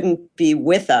he couldn't be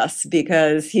with us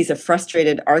because he's a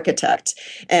frustrated architect.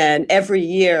 And every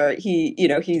year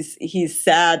he's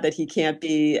sad that he can't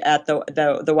be at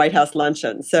the White House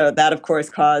luncheon. So that, of course,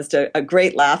 caused a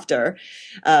great laughter.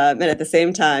 And at the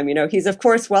same time, he's of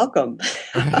course welcome.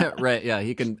 Right. Yeah.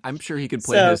 I'm sure he could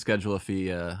play So, his schedule if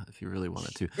he really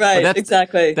wanted to. But right,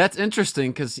 exactly. that's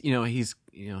interesting because,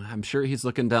 I'm sure he's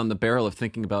looking down the barrel of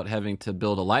thinking about having to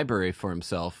build a library for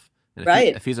himself. And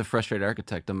Right. if he's a frustrated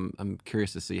architect, I'm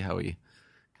curious to see how he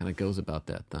kind of goes about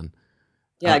that then.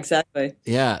 Yeah, exactly.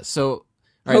 Yeah. So,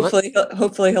 all right.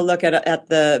 Hopefully he'll look at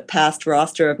the past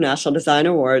roster of National Design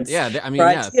Awards Yeah. I for mean,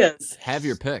 yeah. ideas. Have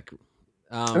your pick.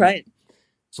 Right.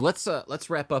 So let's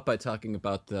wrap up by talking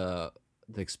about the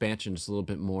expansion just a little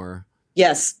bit more.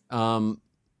 Yes.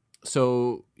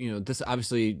 So this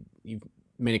obviously you've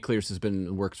made it clear this has been in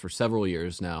the works for several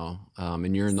years now,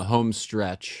 and you're in the home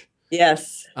stretch.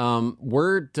 Yes.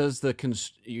 Where does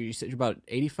you said you're about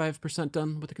 85%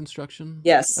 done with the construction?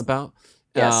 Yes. About.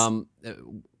 Yes.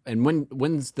 And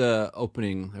when's the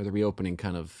opening or the reopening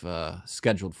kind of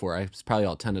scheduled for? It's probably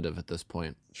all tentative at this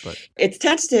point, but It's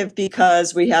tentative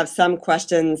because we have some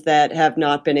questions that have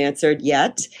not been answered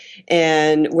yet,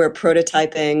 and we're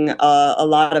prototyping a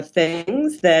lot of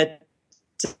things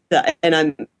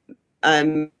and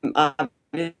I'm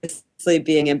obviously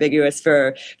being ambiguous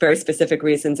for very specific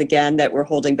reasons, again, that we're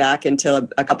holding back until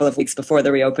a couple of weeks before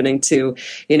the reopening to,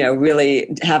 really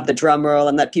have the drum roll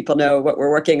and let people know what we're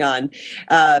working on.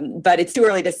 But it's too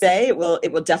early to say. It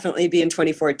will definitely be in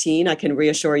 2014. I can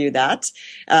reassure you that.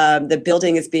 The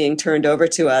building is being turned over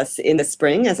to us in the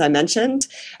spring, as I mentioned,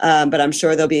 but I'm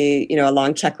sure there'll be, a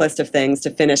long checklist of things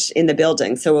to finish in the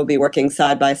building. So we'll be working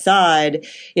side by side,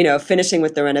 finishing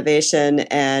with the renovation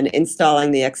and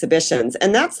installing the exhibitions.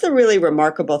 And that's the really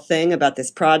remarkable thing about this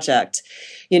project.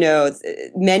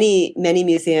 Many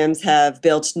museums have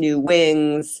built new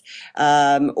wings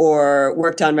or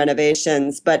worked on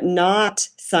renovations, but not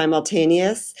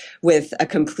simultaneous with a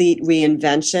complete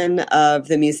reinvention of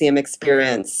the museum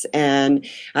experience. And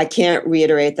I can't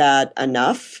reiterate that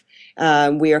enough.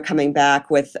 We are coming back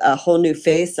with a whole new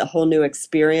face, a whole new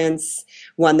experience,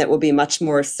 one that will be much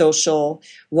more social,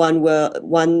 one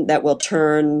that will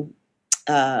turn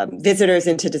visitors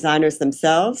into designers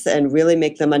themselves and really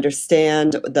make them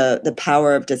understand the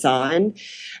power of design.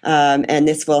 And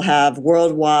this will have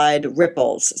worldwide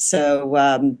ripples.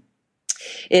 So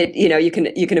you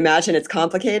can imagine it's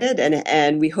complicated,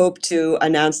 and we hope to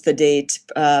announce the date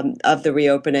of the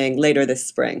reopening later this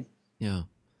spring. Yeah.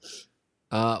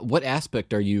 What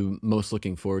aspect are you most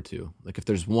looking forward to? Like, if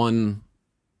there's one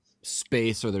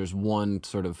space or there's one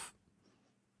sort of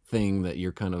thing that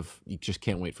you just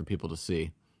can't wait for people to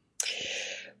see?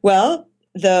 Well,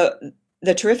 the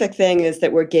terrific thing is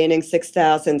that we're gaining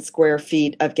 6,000 square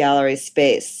feet of gallery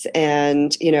space.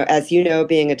 And, as you know,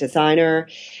 being a designer,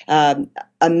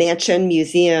 a mansion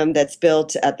museum that's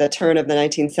built at the turn of the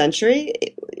 19th century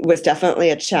was definitely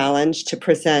a challenge to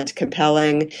present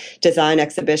compelling design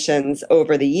exhibitions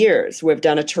over the years. We've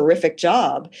done a terrific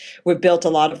job. We've built a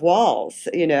lot of walls,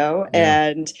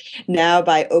 and now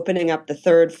by opening up the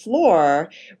third floor,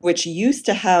 which used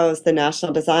to house the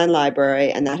National Design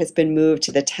Library, and that has been moved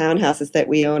to the townhouses that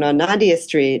we own on 90th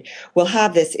Street, we'll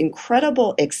have this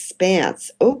incredible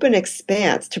open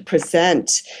expanse to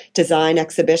present design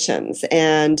exhibitions.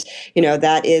 And,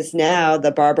 that is now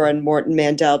the Barbara and Morton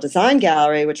Mandel Design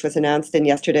Gallery, which was announced in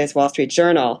yesterday's Wall Street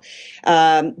Journal.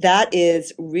 That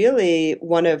is really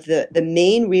one of the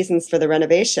main reasons for the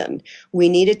renovation. We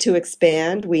needed to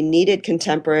expand. We needed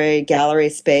contemporary gallery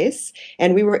space,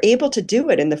 and we were able to do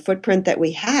it in the footprint that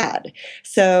we had.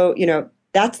 So,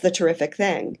 that's the terrific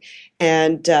thing.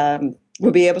 And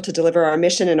we'll be able to deliver our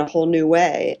mission in a whole new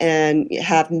way and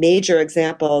have major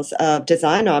examples of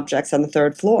design objects on the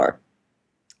third floor.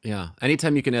 Yeah.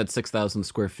 Anytime you can add 6,000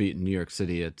 square feet in New York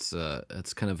City, it's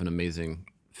kind of an amazing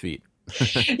feat.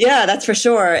 Yeah, that's for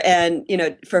sure. And,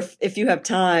 if you have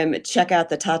time, check out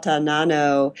the Tata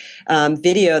Nano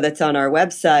video that's on our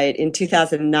website. In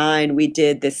 2009, we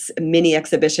did this mini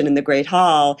exhibition in the Great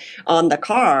Hall on the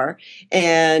car,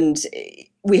 and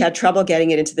we had trouble getting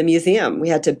it into the museum. We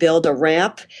had to build a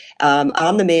ramp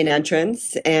on the main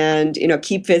entrance and,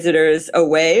 keep visitors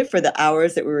away for the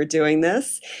hours that we were doing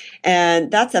this. And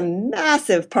that's a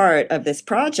massive part of this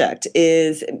project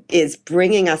is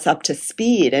bringing us up to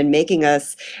speed and making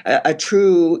us a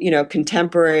true,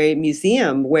 contemporary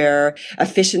museum where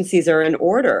efficiencies are in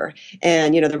order.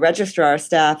 And, the registrar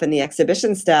staff and the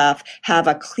exhibition staff have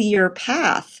a clear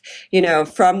path,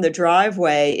 from the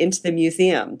driveway into the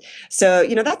museum. So,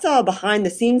 that's all behind the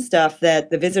scenes stuff that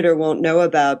the visitor won't know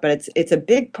about, but it's a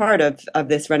big part of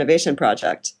this renovation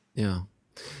project. Yeah.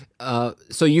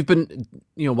 So you've been,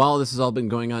 while this has all been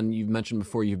going on, you've mentioned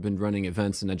before you've been running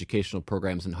events and educational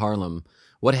programs in Harlem.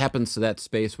 What happens to that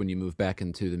space when you move back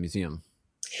into the museum?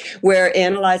 We're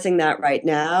analyzing that right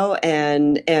now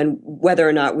and whether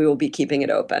or not we will be keeping it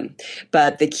open.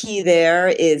 But the key there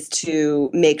is to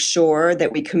make sure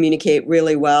that we communicate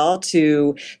really well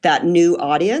to that new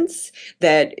audience,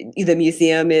 that the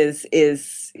museum is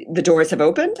the doors have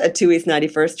opened at 2 East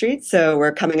 91st Street. So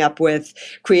we're coming up with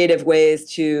creative ways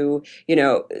to,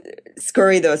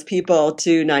 scurry those people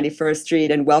to 91st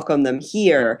Street and welcome them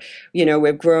here.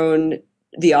 We've grown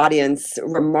the audience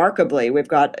remarkably. We've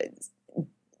got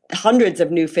hundreds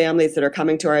of new families that are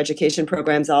coming to our education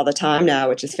programs all the time now,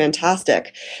 which is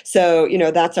fantastic. So,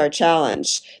 that's our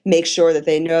challenge. Make sure that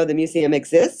they know the museum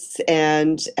exists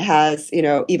and has,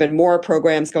 even more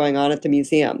programs going on at the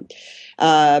museum.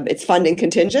 It's funding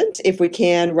contingent. If we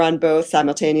can run both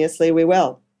simultaneously, we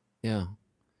will. Yeah.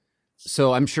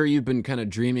 So I'm sure you've been kind of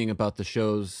dreaming about the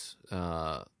shows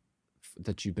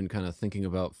that you've been kind of thinking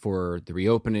about for the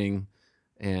reopening.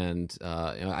 And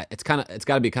it's got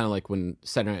to be kind of like when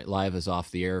Saturday Night Live is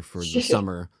off the air for the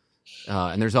summer,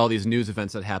 and there's all these news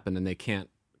events that happen, and they can't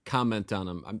comment on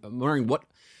them. I'm wondering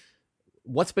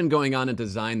what's been going on in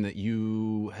design that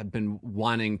you have been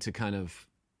wanting to kind of,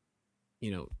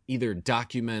 either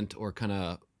document or kind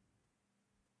of,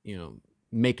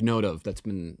 make note of that's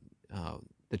been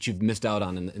that you've missed out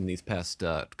on in these past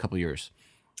couple years.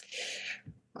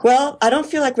 Well, I don't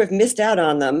feel like we've missed out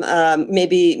on them.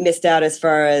 Maybe missed out as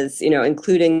far as,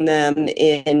 including them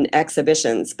in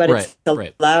exhibitions, but Right, it's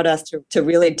right. allowed us to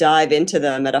really dive into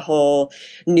them at a whole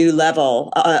new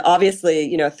level.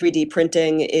 Obviously, 3D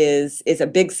printing is a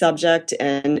big subject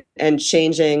and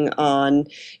changing on,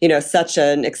 such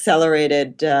an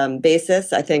accelerated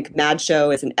basis. I think Mad Show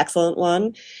is an excellent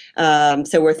one.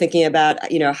 So we're thinking about,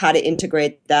 how to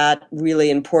integrate that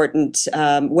really important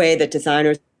way that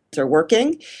designers are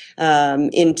working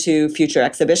into future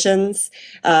exhibitions.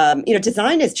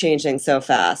 Design is changing so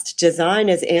fast. Design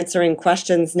is answering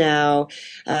questions now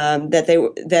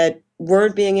that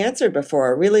weren't being answered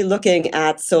before. Really looking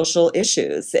at social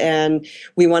issues, and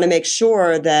we want to make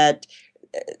sure that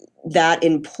that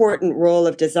important role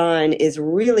of design is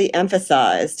really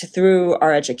emphasized through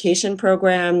our education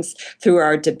programs, through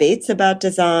our debates about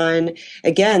design,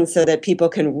 again, so that people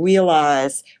can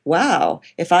realize, wow,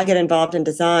 if I get involved in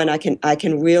design, I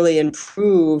can really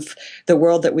improve the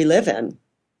world that we live in.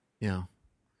 Yeah.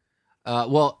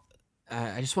 Well,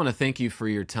 I just want to thank you for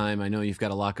your time. I know you've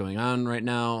got a lot going on right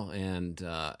now, and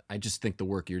I just think the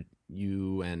work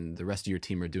you and the rest of your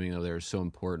team are doing over there is so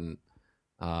important.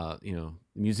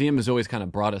 The museum has always kind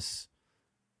of brought us,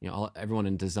 everyone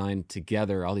in design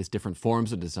together, all these different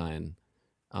forms of design.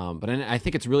 But I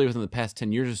think it's really within the past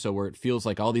 10 years or so where it feels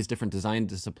like all these different design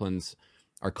disciplines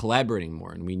are collaborating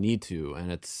more, and we need to.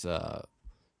 And it's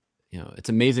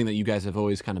amazing that you guys have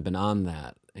always kind of been on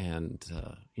that. And,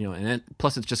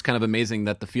 plus it's just kind of amazing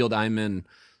that the field I'm in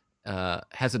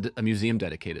has a museum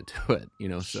dedicated to it,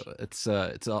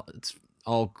 so it's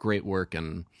all great work.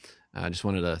 And I just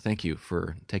wanted to thank you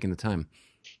for taking the time.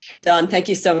 Don, thank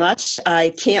you so much.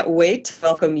 I can't wait to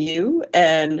welcome you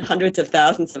and hundreds of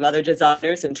thousands of other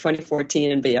designers in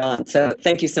 2014 and beyond. So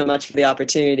thank you so much for the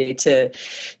opportunity to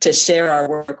share our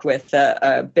work with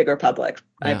a bigger public.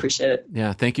 I Yeah. appreciate it.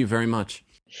 Yeah. Thank you very much.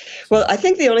 Well, I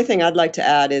think the only thing I'd like to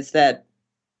add is that,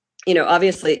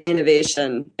 obviously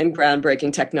innovation and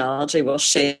groundbreaking technology will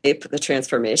shape the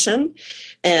transformation,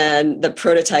 and the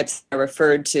prototypes I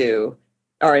referred to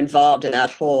are involved in that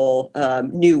whole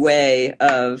new way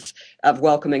of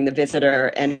welcoming the visitor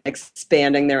and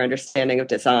expanding their understanding of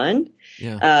design.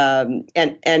 Yeah.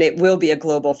 And it will be a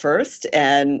global first,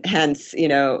 and hence,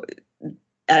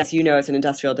 as as an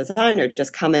industrial designer,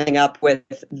 just coming up with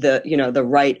the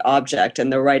right object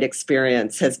and the right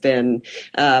experience has been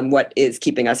what is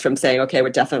keeping us from saying, okay, we're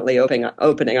definitely opening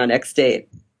on X date.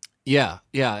 Yeah.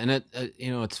 Yeah. And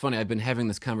it's funny. I've been having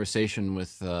this conversation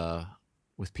with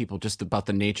people just about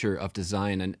the nature of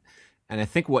design, and I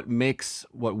think what makes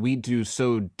what we do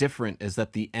so different is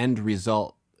that the end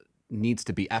result needs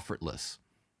to be effortless.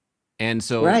 And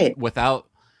so Right. without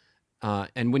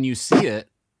and when you see it,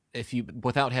 if you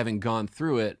without having gone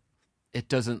through it, it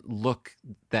doesn't look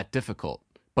that difficult.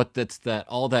 But that's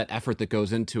all that effort that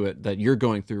goes into it that you're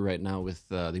going through right now with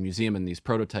the museum and these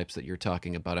prototypes that you're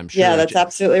talking about. I'm sure. Yeah, that's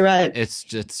absolutely right. It's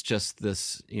just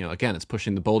this, again, it's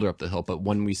pushing the boulder up the hill. But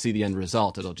when we see the end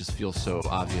result, it'll just feel so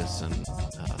obvious and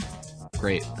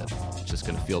great that it's just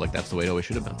going to feel like that's the way it always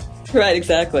should have been. Right,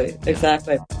 exactly.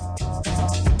 Exactly.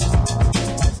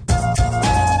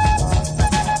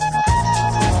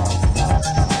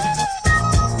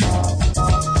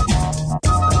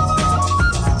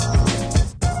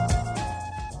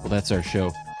 That's our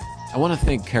show. I want to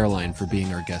thank Caroline for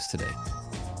being our guest today.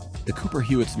 The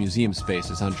Cooper-Hewitt's museum space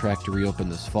is on track to reopen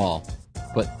this fall,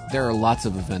 but there are lots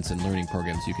of events and learning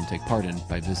programs you can take part in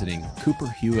by visiting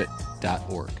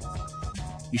Cooper-Hewitt.org.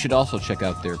 You should also check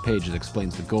out their page that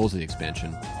explains the goals of the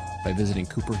expansion by visiting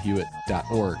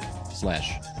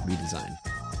Cooper-Hewitt.org/redesign.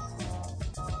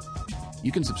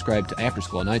 You can subscribe to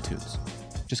Afterschool on iTunes.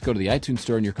 Just go to the iTunes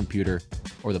store on your computer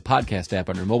or the podcast app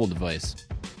on your mobile device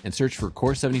and search for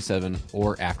Core 77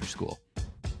 or Afterschool.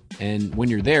 And when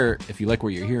you're there, if you like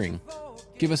what you're hearing,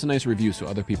 give us a nice review so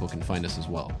other people can find us as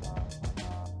well.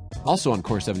 Also on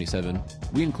Core 77,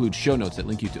 we include show notes that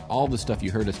link you to all the stuff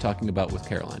you heard us talking about with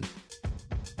Caroline.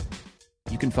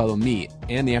 You can follow me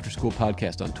and the Afterschool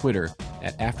podcast on Twitter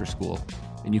at Afterschool,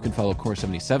 and you can follow Core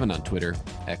 77 on Twitter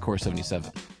at Core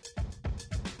 77.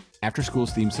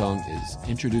 Afterschool's theme song is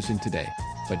Introducing Today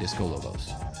by Disco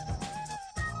Lobos.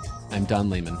 I'm Don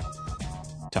Lehman.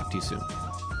 Talk to you soon.